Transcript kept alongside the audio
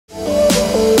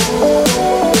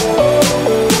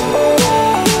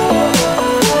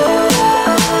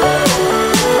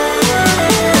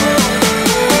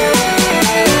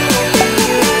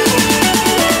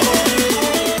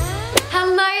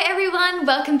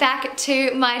back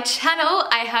to my channel.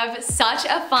 I have such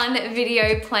a fun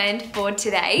video planned for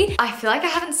today. I feel like I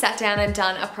haven't sat down and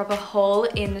done a proper haul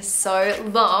in so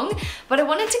long, but I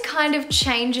wanted to kind of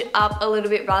change it up a little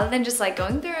bit rather than just like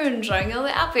going through and showing all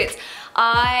the outfits.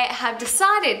 I have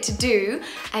decided to do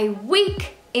a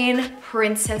week in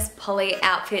Princess Polly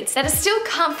outfits that are still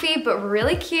comfy but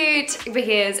really cute,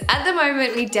 because at the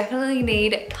moment we definitely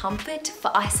need comfort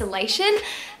for isolation.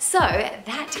 So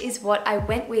that is what I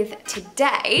went with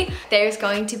today. There's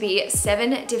going to be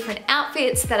 7 different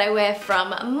outfits that I wear from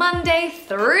Monday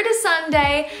through to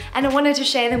Sunday, and I wanted to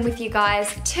share them with you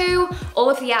guys too. All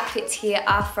of the outfits here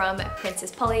are from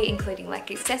Princess Polly, including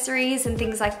like accessories and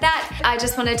things like that. I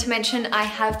just wanted to mention I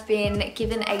have been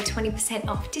given a 20%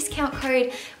 off discount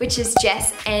code, which is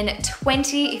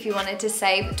JessN20 if you wanted to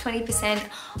save 20%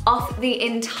 off the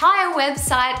entire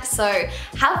website. So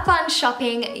have fun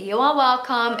shopping, you are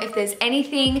welcome. If there's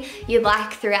anything you'd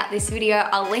like throughout this video,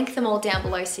 I'll link them all down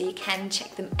below so you can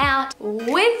check them out.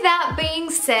 With that being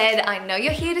said, I know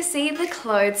you're here to see the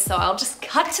clothes, so I'll just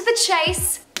cut to the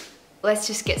chase. Let's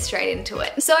just get straight into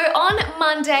it. So on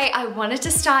Monday, I wanted to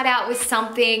start out with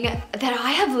something that I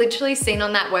have literally seen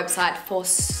on that website for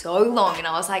so long, and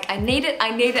I was like, I need it,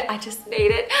 I just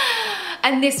need it.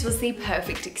 And this was the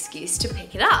perfect excuse to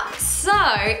pick it up. So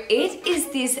it is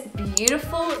this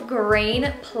beautiful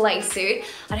green play suit.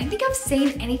 I don't think I've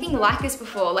seen anything like this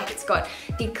before. Like, it's got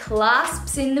the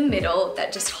clasps in the middle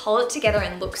that just hold it together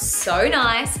and look so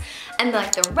nice. And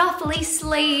like the ruffly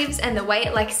sleeves and the way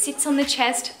it like sits on the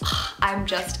chest. Oh, I'm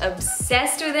just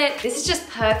obsessed with it. This is just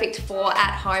perfect for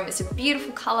at home. It's a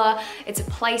beautiful color, it's a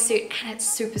play suit, and it's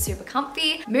super, super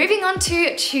comfy. Moving on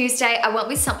to Tuesday, I went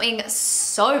with something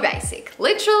so basic.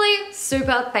 Literally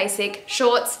super basic.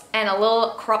 Shorts and a little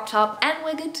crop top, and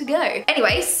we're good to go.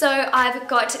 Anyway, so I've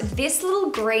got this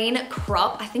little green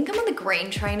crop. I think I'm on the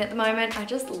green train at the moment. I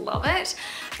just love it.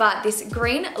 But this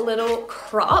green little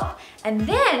crop, and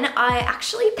then I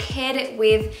actually paired it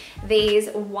with these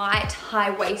white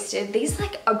high-waisted. These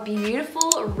like a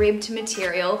beautiful ribbed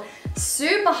material,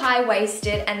 super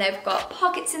high-waisted, and they've got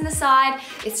pockets in the side.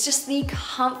 It's just the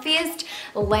comfiest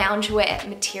loungewear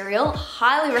material.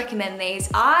 Highly recommend these.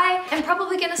 I am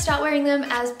probably gonna start wearing them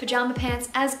as pajama pants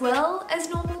as well as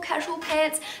normal casual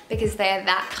pants because they're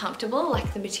that comfortable.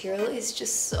 Like, the material is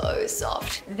just so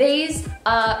soft. These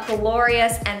are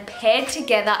glorious, and paired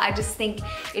together, I just think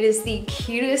it is the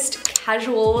cutest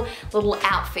casual little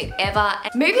outfit ever.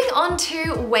 Moving on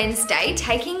to Wednesday,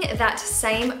 taking that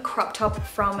same crop top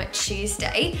from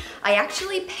Tuesday, I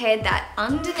actually paired that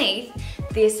underneath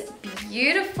this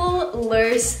beautiful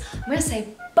loose, I'm gonna say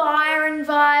Byron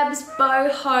vibes,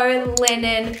 boho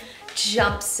linen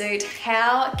jumpsuit.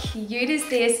 How cute is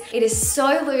this? It is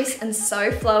so loose and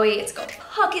so flowy. It's got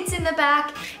pockets in the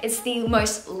back. It's the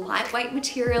most lightweight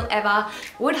material ever.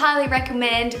 Would highly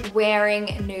recommend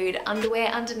wearing nude underwear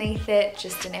underneath it,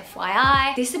 just an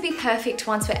FYI. This would be perfect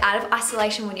once we're out of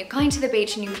isolation, when you're going to the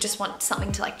beach and you just want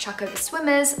something to like chuck over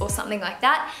swimmers or something like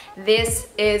that. This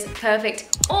is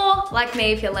perfect. Or like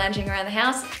me, if you're lounging around the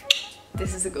house,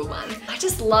 this is a good one. I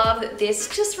just love that this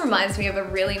just reminds me of a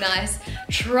really nice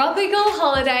tropical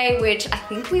holiday, which I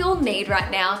think we all need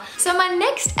right now. So my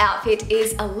next outfit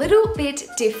is a little bit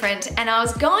different, and I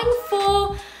was going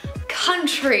for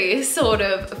country sort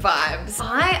of vibes.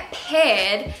 I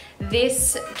paired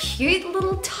this cute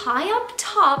little tie-up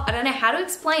top. I don't know how to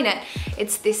explain it.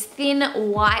 It's this thin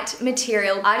white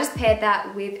material. I just paired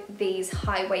that with these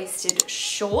high-waisted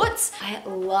shorts. I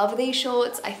love these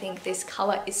shorts. I think this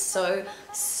color is so,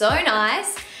 so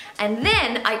nice. And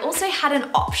then I also had an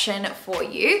option for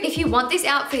you. If you want this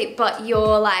outfit, but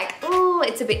you're like, oh,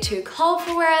 it's a bit too cold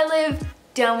for where I live,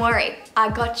 don't worry, I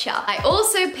gotcha. I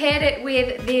also paired it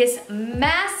with this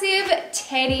massive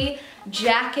teddy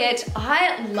jacket.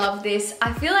 I love this.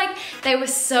 I feel like they were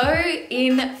so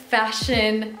in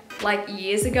fashion like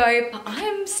years ago, but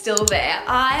I'm still there.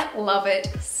 I love it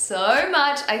so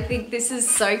much. I think this is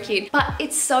so cute, but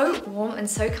it's so warm and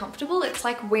so comfortable. It's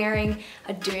like wearing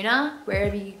a doona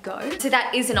wherever you go. So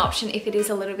that is an option if it is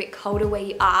a little bit colder where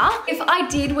you are. If I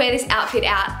did wear this outfit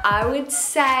out, I would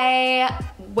say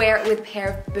wear it with a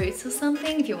pair of boots or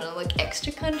something. If you want to look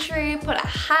extra country, put a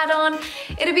hat on,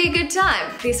 it'll be a good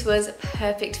time. This was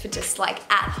perfect for just like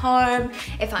at home.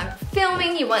 If I'm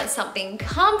filming, you want something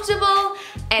comfortable.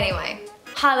 Anyway,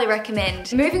 highly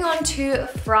recommend. Moving on to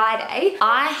Friday,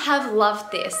 I have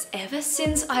loved this ever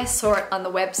since I saw it on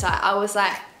the website. I was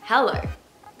like, hello,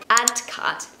 add to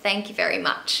cart. Thank you very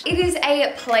much. It is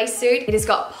a play suit. It has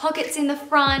got pockets in the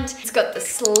front. It's got the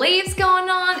sleeves going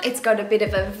on. It's got a bit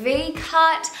of a V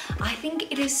cut. I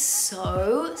think it is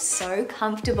so, so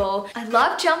comfortable. I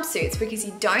love jumpsuits because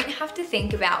you don't have to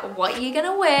think about what you're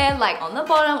gonna wear, like on the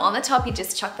bottom, on the top, you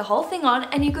just chuck the whole thing on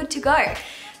and you're good to go.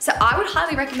 So I would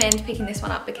highly recommend picking this one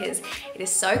up because it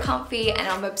is so comfy and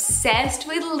I'm obsessed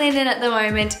with linen at the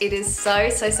moment. It is so,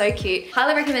 so, so cute.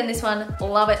 Highly recommend this one.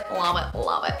 Love it, love it,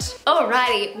 love it.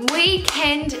 Alrighty,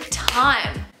 weekend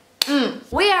time.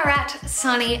 We are at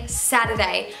sunny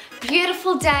Saturday.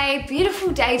 Beautiful day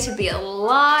to be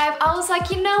alive. I was like,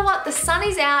 you know what? The sun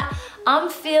is out. I'm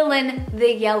feeling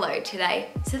the yellow today.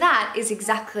 So that is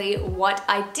exactly what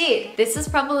I did. This is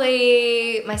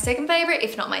probably my second favorite,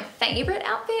 if not my favorite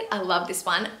outfit. I love this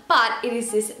one, but it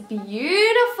is this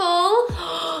beautiful,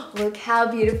 look how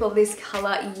beautiful this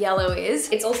color yellow is.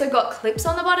 It's also got clips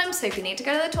on the bottom, so if you need to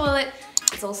go to the toilet,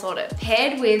 it's all sorted.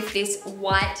 Paired with this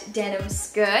white denim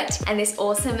skirt and this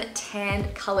awesome tan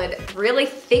colored, really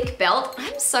thick belt.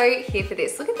 I'm so here for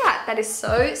this. Look at that. That is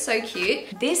so, so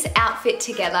cute. This outfit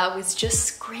together was just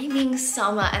screaming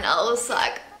summer and I was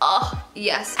like, oh,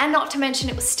 yes. And not to mention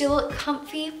it was still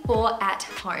comfy for at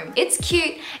home. It's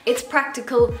cute, it's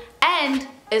practical, and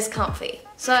it's comfy.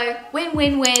 So win,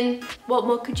 win, win. What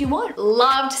more could you want?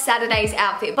 Loved Saturday's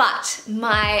outfit, but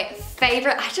my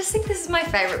favorite, I just think this is my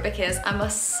favorite because I'm a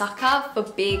sucker for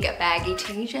big baggy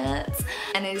t-shirts,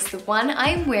 and it is the one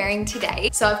I'm wearing today.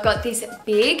 So I've got this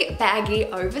big baggy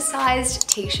oversized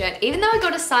t-shirt. Even though I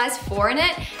got a size 4 in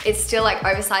it, it's still like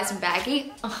oversized and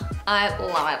baggy. Oh, I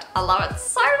love it. I love it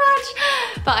so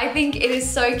much. But I think it is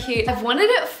so cute. I've wanted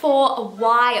it for a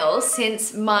while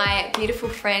since my beautiful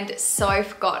friend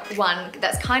Soph got one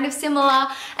that's kind of similar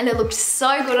and it looked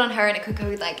so good on her and it could go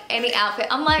with like any outfit.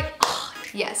 I'm like, oh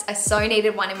yes, I so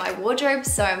needed one in my wardrobe,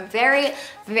 so I'm very,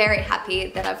 very happy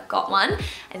that I've got one.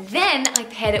 And then I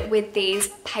paired it with these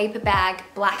paper bag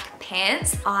black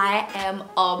pants. I am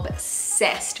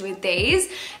obsessed with these.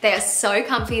 They are so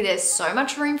comfy. There's so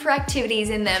much room for activities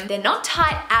in them. They're not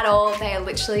tight at all. They are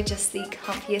literally just the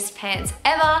comfiest pants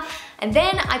ever. And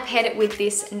then I paired it with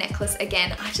this necklace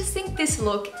again. I just think this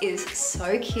look is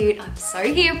so cute. I'm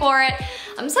so here for it.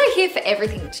 I'm so here for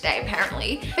everything today,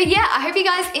 apparently. But yeah, I hope you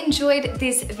guys enjoyed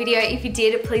this video. If you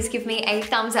did, please give me a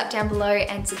thumbs up down below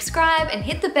and subscribe and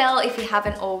hit the bell if you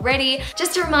haven't already.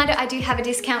 Just a reminder, I do have a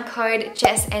discount code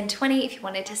JessN20 if you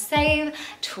wanted to save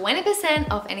 20%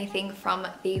 off anything from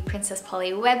the Princess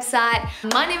Polly website.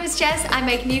 My name is Jess. I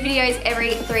make new videos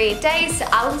every 3 days, so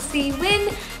I will see you in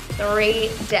 3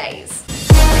 days.